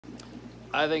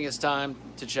I think it's time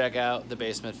to check out the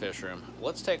basement fish room.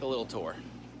 Let's take a little tour.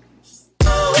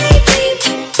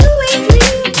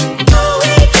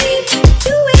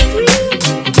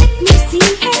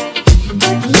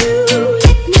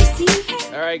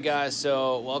 Alright guys,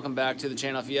 so welcome back to the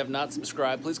channel. If you have not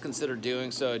subscribed, please consider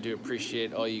doing so. I do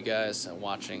appreciate all you guys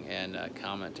watching and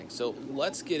commenting. So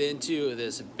let's get into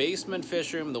this basement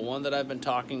fish room, the one that I've been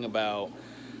talking about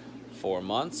for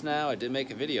months now. I did make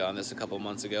a video on this a couple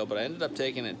months ago, but I ended up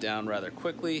taking it down rather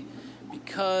quickly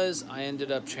because I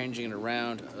ended up changing it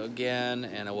around again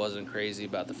and I wasn't crazy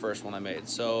about the first one I made.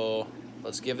 So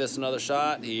let's give this another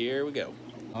shot. Here we go.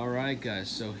 Alright guys,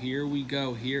 so here we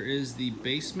go. Here is the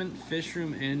basement fish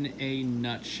room in a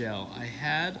nutshell. I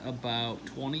had about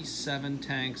 27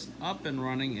 tanks up and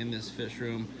running in this fish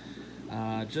room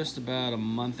just about a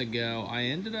month ago. I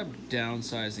ended up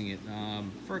downsizing it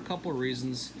for a couple of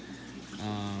reasons.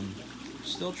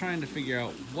 Still trying to figure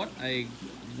out what I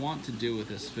want to do with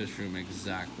this fish room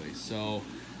exactly. So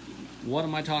what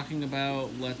am I talking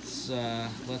about? Let's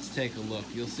take a look.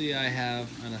 You'll see I have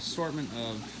an assortment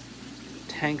of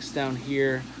tanks down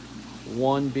here,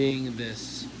 one being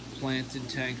this planted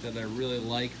tank that I really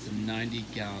like. It's a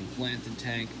 90-gallon planted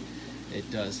tank. It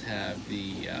does have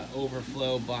the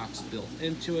overflow box built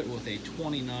into it with a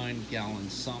 29-gallon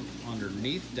sump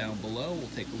underneath down below. We'll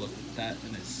take a look at that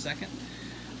in a second.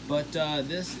 But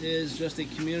this is just a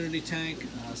community tank,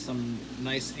 some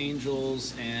nice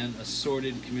angels and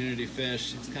assorted community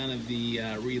fish. It's kind of the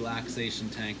relaxation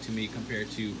tank to me compared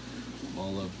to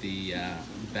all of the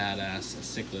badass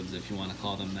cichlids, if you want to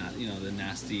call them that, you know, the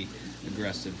nasty,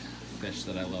 aggressive fish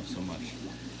that I love so much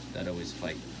that always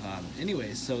fight.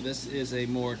 Anyways, so this is a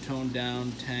more toned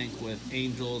down tank with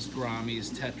angels, grammies,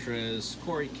 tetras,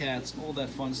 cory cats, all that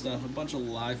fun stuff, a bunch of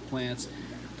live plants.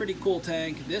 Pretty cool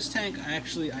tank. This tank,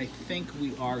 actually, I think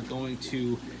we are going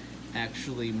to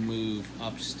actually move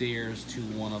upstairs to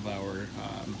one of our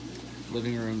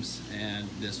living rooms, and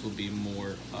this will be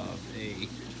more of a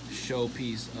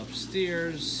showpiece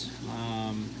upstairs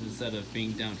instead of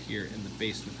being down here in the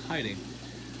basement hiding.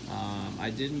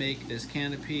 I did make this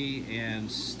canopy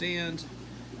and stand.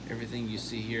 Everything you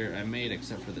see here I made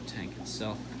except for the tank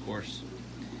itself, of course.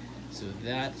 So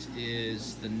that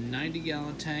is the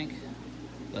 90-gallon tank.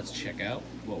 Let's check out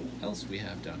what else we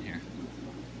have down here.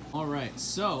 Alright,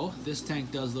 so this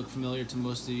tank does look familiar to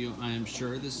most of you, I am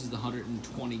sure. This is the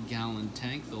 120-gallon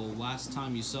tank. The last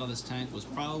time you saw this tank was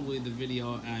probably the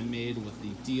video I made with the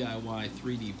DIY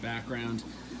 3D background.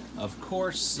 Of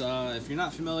course, if you're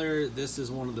not familiar, this is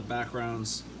one of the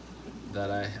backgrounds that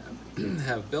I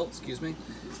have built, excuse me,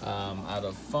 out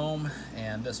of foam,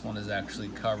 and this one is actually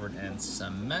covered in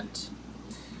cement.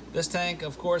 This tank,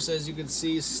 of course, as you can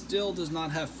see, still does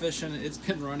not have fish in it. It's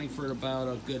been running for about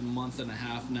a good month and a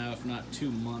half now, if not 2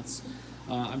 months.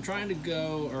 I'm trying to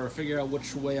go or figure out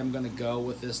which way I'm going to go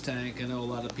with this tank. I know a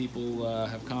lot of people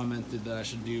have commented that I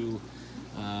should do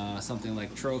something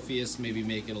like Tropheus, maybe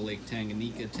make it a Lake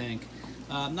Tanganyika tank.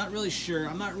 I'm not really sure.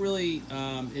 I'm not really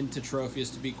into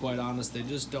Tropheus, to be quite honest. They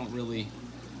just don't really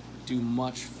do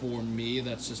much for me.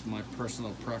 That's just my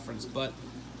personal preference. But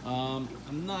I'm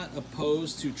not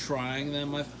opposed to trying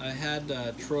them. I had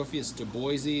Tropheus Du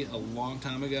Boise a long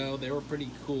time ago. They were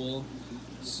pretty cool.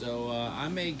 So I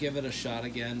may give it a shot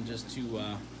again just to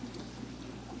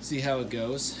see how it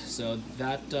goes. So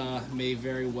that may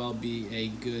very well be a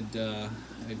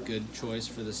good choice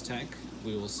for this tank.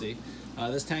 We will see.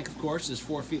 This tank, of course, is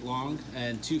 4 feet long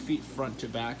and 2 feet front to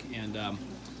back, and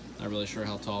not really sure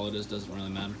how tall it is. Doesn't really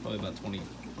matter. Probably about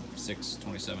 26,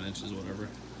 27 inches, whatever.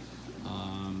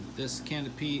 This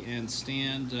canopy and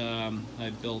stand, I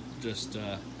built just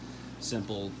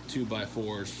simple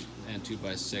 2x4s and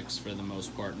 2x6 for the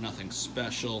most part. Nothing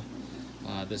special.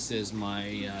 This is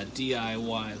my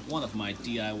DIY, one of my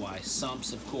DIY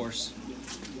sumps, of course.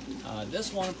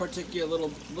 This one in particular,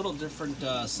 little different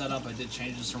setup. I did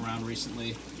change this around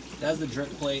recently. It has the drip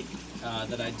plate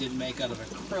that I did make out of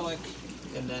acrylic,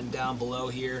 and then down below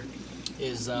here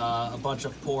is a bunch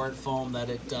of poured foam that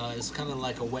it is kind of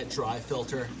like a wet-dry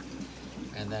filter,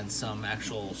 and then some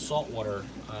actual saltwater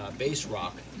base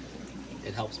rock.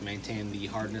 It helps maintain the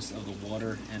hardness of the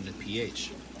water and the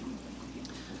pH.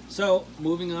 So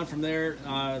moving on from there,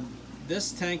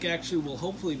 this tank actually will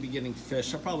hopefully be getting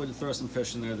fish. I'll probably throw some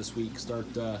fish in there this week, start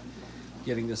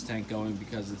getting this tank going,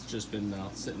 because it's just been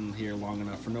sitting here long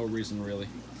enough for no reason really.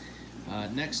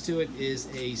 Next to it is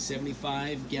a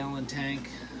 75-gallon tank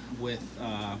with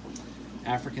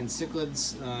African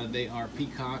cichlids. They are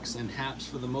peacocks and haps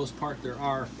for the most part. There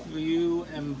are a few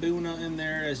mbuna in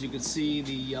there, as you can see,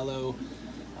 the yellow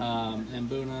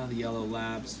mbuna, the yellow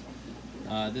labs.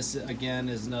 This again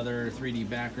is another 3D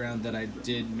background that I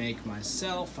did make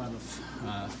myself out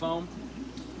of foam.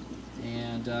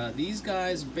 And these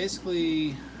guys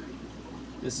basically,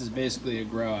 this is basically a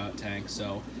grow out tank,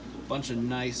 so a bunch of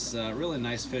nice, really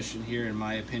nice fish in here in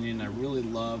my opinion. I really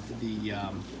love the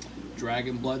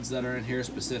dragon bloods that are in here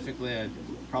specifically.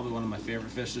 Probably one of my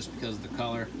favorite fish just because of the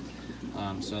color.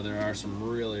 So there are some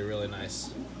really, really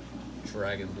nice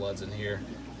dragon bloods in here.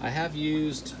 I have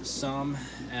used some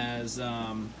as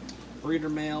breeder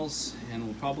males and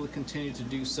will probably continue to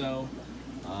do so,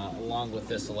 along with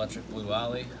this electric blue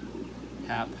ollie,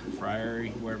 hap,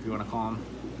 friary, wherever you want to call them.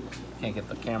 Can't get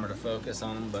the camera to focus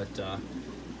on them, but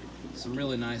some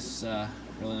really nice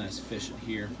fish in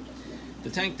here.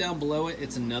 The tank down below it,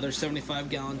 it's another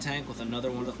 75-gallon tank with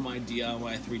another one of my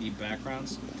DIY 3D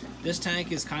backgrounds. This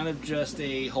tank is kind of just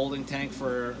a holding tank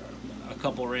for a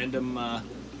couple random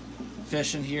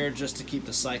fish in here just to keep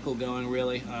the cycle going,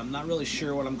 really. I'm not really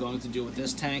sure what I'm going to do with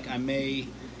this tank. I may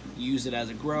use it as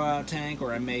a grow out tank,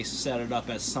 or I may set it up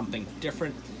as something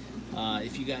different.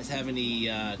 If you guys have any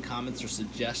comments or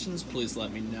suggestions, please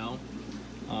let me know.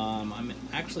 I'm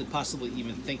actually possibly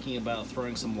even thinking about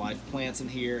throwing some live plants in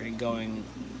here and going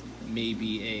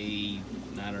maybe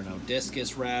a, I don't know,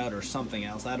 discus route or something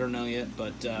else. I don't know yet,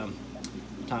 but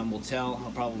time will tell.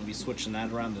 I'll probably be switching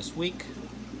that around this week.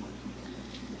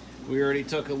 We already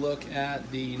took a look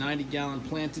at the 90-gallon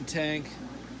planted tank.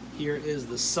 Here is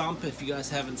the sump. If you guys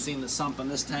haven't seen the sump on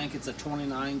this tank, it's a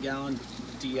 29-gallon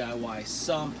DIY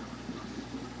sump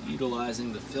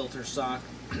utilizing the filter sock.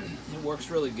 It works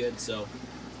really good, so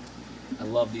I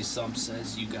love these sumps,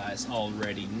 as you guys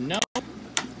already know.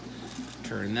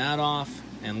 Turn that off,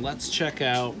 and let's check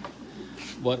out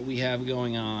what we have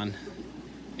going on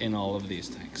in all of these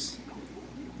tanks.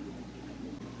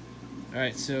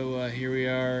 Alright, so here we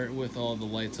are with all the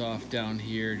lights off down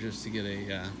here, just to get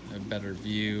a better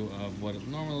view of what it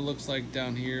normally looks like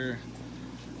down here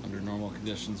under normal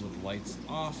conditions with the lights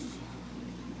off.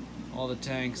 All the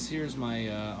tanks. Here's my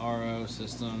RO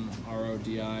system,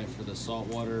 RODI for the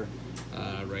saltwater.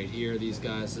 Right here, these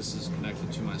guys, this is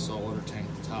connected to my saltwater tank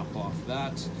to top off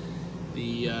that.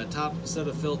 The top set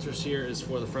of filters here is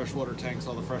for the freshwater tanks.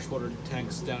 All the freshwater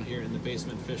tanks down here in the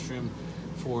basement fish room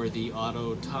for the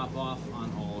auto top off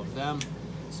on all of them,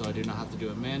 so I do not have to do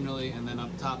it manually. And then up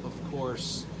top, of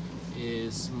course,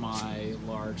 is my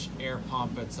large air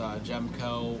pump. It's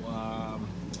Gemco, I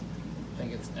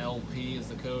think it's LP is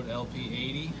the code,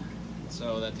 LP80.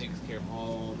 So that takes care of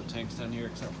all the tanks down here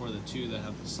except for the two that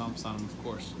have the sumps on them, of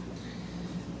course.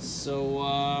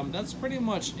 So that's pretty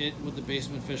much it with the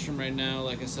basement fish room right now.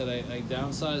 Like I said, I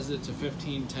downsized it to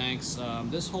 15 tanks.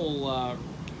 This whole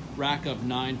rack of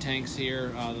 9 tanks here,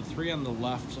 the 3 on the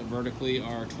left vertically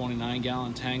are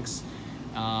 29-gallon tanks.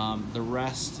 The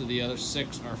rest, the other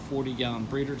 6 are 40-gallon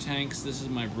breeder tanks. This is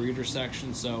my breeder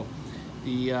section, so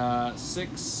the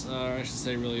 6, I should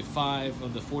say really 5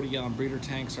 of the 40-gallon breeder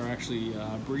tanks are actually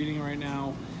breeding right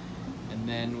now. And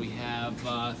then we have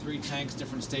 3 tanks,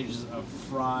 different stages of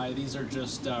fry. These are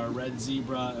just red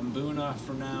zebra and Mbuna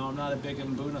for now. I'm not a big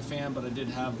Mbuna fan, but I did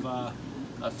have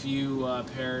a few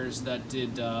pairs that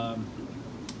did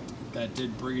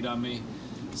breed on me,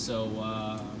 so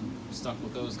I'm stuck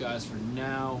with those guys for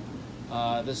now.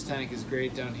 This tank is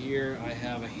great down here. I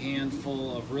have a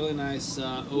handful of really nice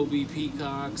OB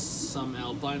peacocks, some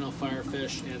albino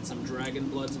firefish, and some dragon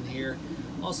bloods in here,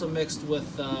 also mixed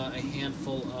with a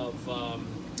handful of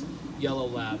yellow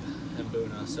lab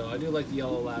Mbuna. So I do like the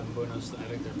yellow lab Mbunas. I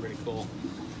think they're pretty cool.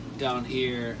 Down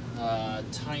here,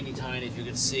 tiny, if you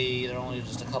could see, they're only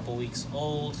just a couple weeks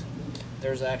old.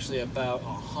 There's actually about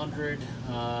 100.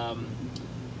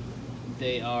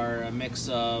 They are a mix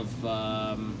of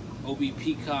OB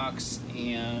peacocks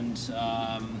and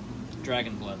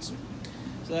dragon bloods.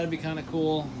 So that'd be kind of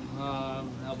cool.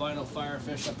 Albino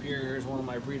firefish up here. Here's one of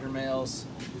my breeder males.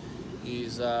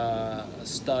 He's a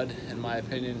stud in my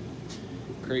opinion.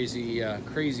 Crazy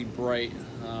bright.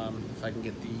 If I can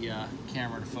get the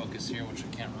camera to focus here, which I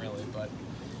can't really, but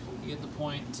you get the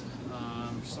point.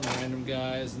 Some random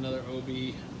guys, another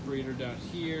OB breeder down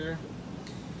here.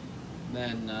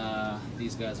 Then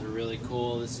these guys are really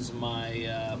cool. This is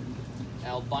my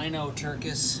albino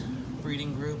turkis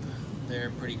breeding group. They're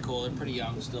pretty cool. They're pretty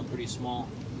young, still pretty small.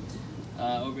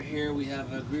 Over here we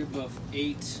have a group of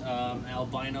 8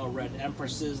 albino red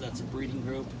empresses. That's a breeding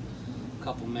group. A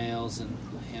couple males and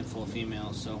a handful of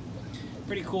females. So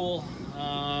pretty cool.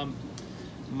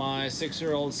 My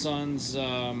 6-year-old son's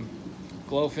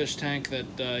glowfish tank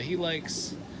that he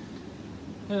likes.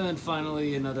 And then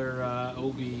finally another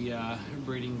OB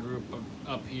breeding group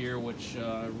up here, which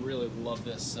I really love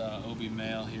this OB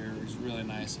male here. He's really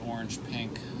nice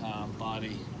orange-pink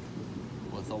body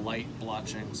with a light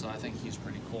blotching, so I think he's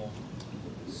pretty cool.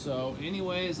 So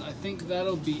anyways, I think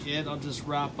that'll be it. I'll just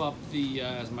wrap up the,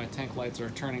 as my tank lights are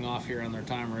turning off here on their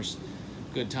timers.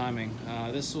 Good timing.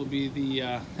 This will be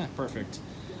the, perfect.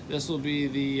 This will be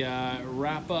the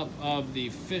wrap up of the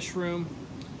fish room.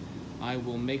 I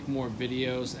will make more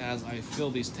videos as I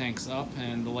fill these tanks up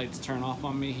and the lights turn off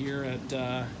on me here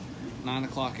at 9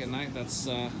 o'clock at night. That's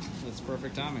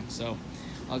perfect timing. So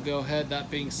I'll go ahead,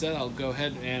 that being said, I'll go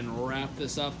ahead and wrap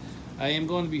this up. I am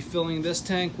going to be filling this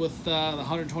tank with the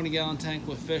 120-gallon tank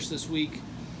with fish this week,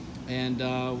 and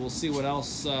we'll see what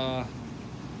else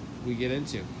we get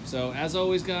into. So as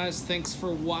always, guys, thanks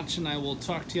for watching. I will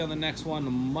talk to you on the next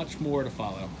one. Much more to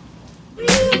follow. Let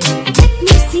me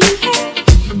see it,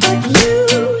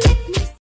 but you